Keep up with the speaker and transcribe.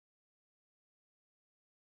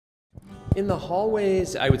In the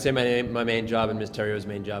hallways, I would say my main job and Ms. Terrio's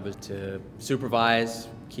main job is to supervise,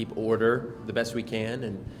 keep order the best we can,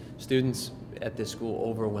 and students at this school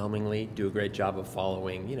overwhelmingly do a great job of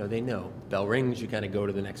following. You know, they know. Bell rings, you kind of go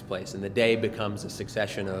to the next place, and the day becomes a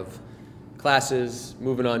succession of classes,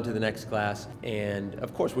 moving on to the next class. And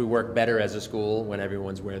of course we work better as a school when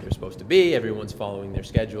everyone's where they're supposed to be, everyone's following their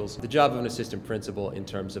schedules. The job of an assistant principal in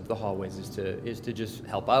terms of the hallways is to just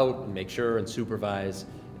help out and make sure and supervise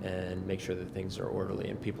and make sure that things are orderly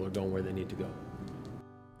and people are going where they need to go.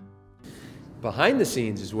 Behind the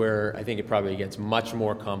scenes is where I think it probably gets much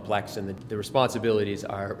more complex, and the responsibilities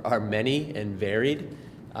are many and varied.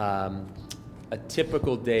 A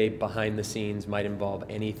typical day behind the scenes might involve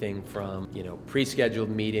anything from, pre-scheduled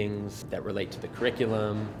meetings that relate to the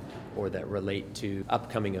curriculum or that relate to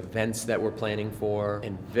upcoming events that we're planning for.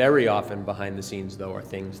 And very often behind the scenes, though, are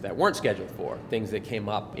things that weren't scheduled for, things that came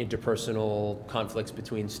up, interpersonal conflicts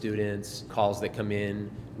between students, calls that come in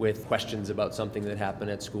with questions about something that happened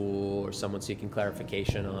at school or someone seeking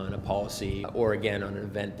clarification on a policy or, again, on an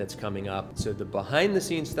event that's coming up. So the behind the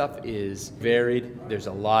scenes stuff is varied. There's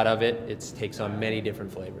a lot of it. It takes on many different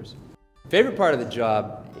flavors. Favorite part of the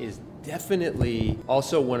job is definitely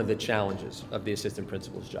also one of the challenges of the assistant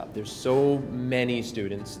principal's job. There's so many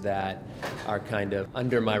students that are kind of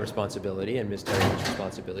under my responsibility and Ms. Terrio's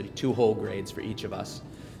responsibility, 2 whole grades for each of us.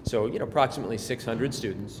 So, approximately 600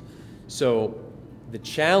 students. So the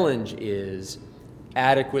challenge is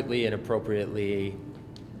adequately and appropriately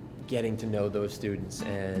getting to know those students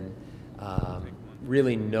and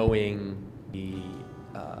really knowing the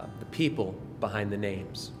people behind the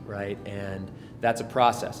names, right? And that's a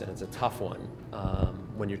process, and it's a tough one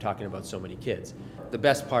when you're talking about so many kids. The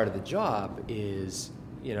best part of the job is,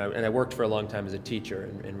 and I worked for a long time as a teacher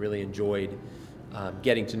and really enjoyed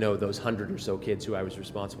getting to know those 100 or so kids who I was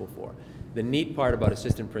responsible for. The neat part about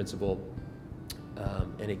assistant principal,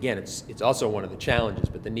 and again, it's also one of the challenges,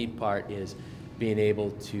 but the neat part is being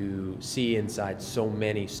able to see inside so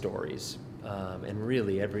many stories. And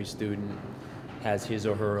really every student has his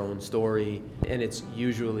or her own story, and it's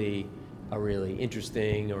usually a really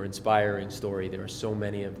interesting or inspiring story. There are so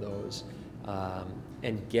many of those.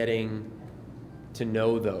 And getting to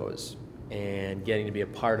know those and getting to be a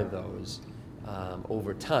part of those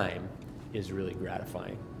over time is really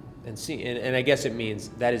gratifying. And I guess it means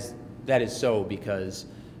that is so because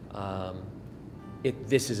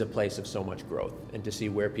this is a place of so much growth, and to see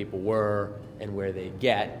where people were and where they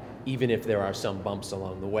get, even if there are some bumps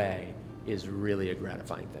along the way, is really a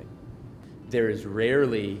gratifying thing. There is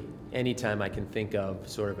rarely any time I can think of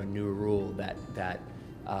sort of a new rule that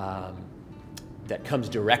comes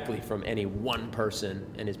directly from any one person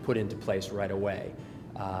and is put into place right away.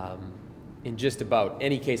 In just about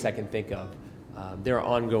any case I can think of, there are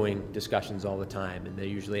ongoing discussions all the time, and they're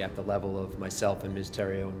usually at the level of myself and Ms.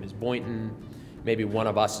 Terrio and Ms. Boynton. Maybe one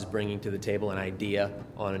of us is bringing to the table an idea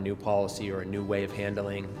on a new policy or a new way of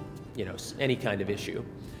handling, any kind of issue.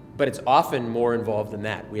 But it's often more involved than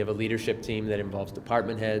that. We have a leadership team that involves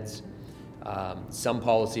department heads, some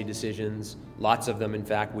policy decisions, lots of them, in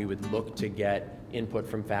fact, we would look to get input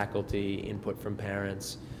from faculty, input from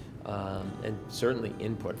parents, and certainly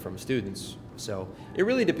input from students. So it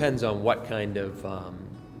really depends on what kind of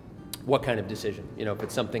decision. If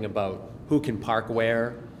it's something about who can park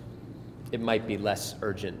where, it might be less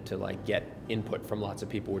urgent to get input from lots of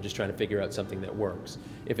people. We're just trying to figure out something that works.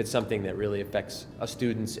 If it's something that really affects a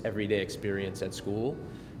student's everyday experience at school,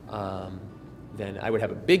 then I would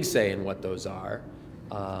have a big say in what those are,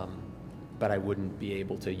 but I wouldn't be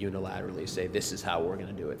able to unilaterally say this is how we're going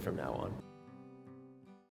to do it from now on.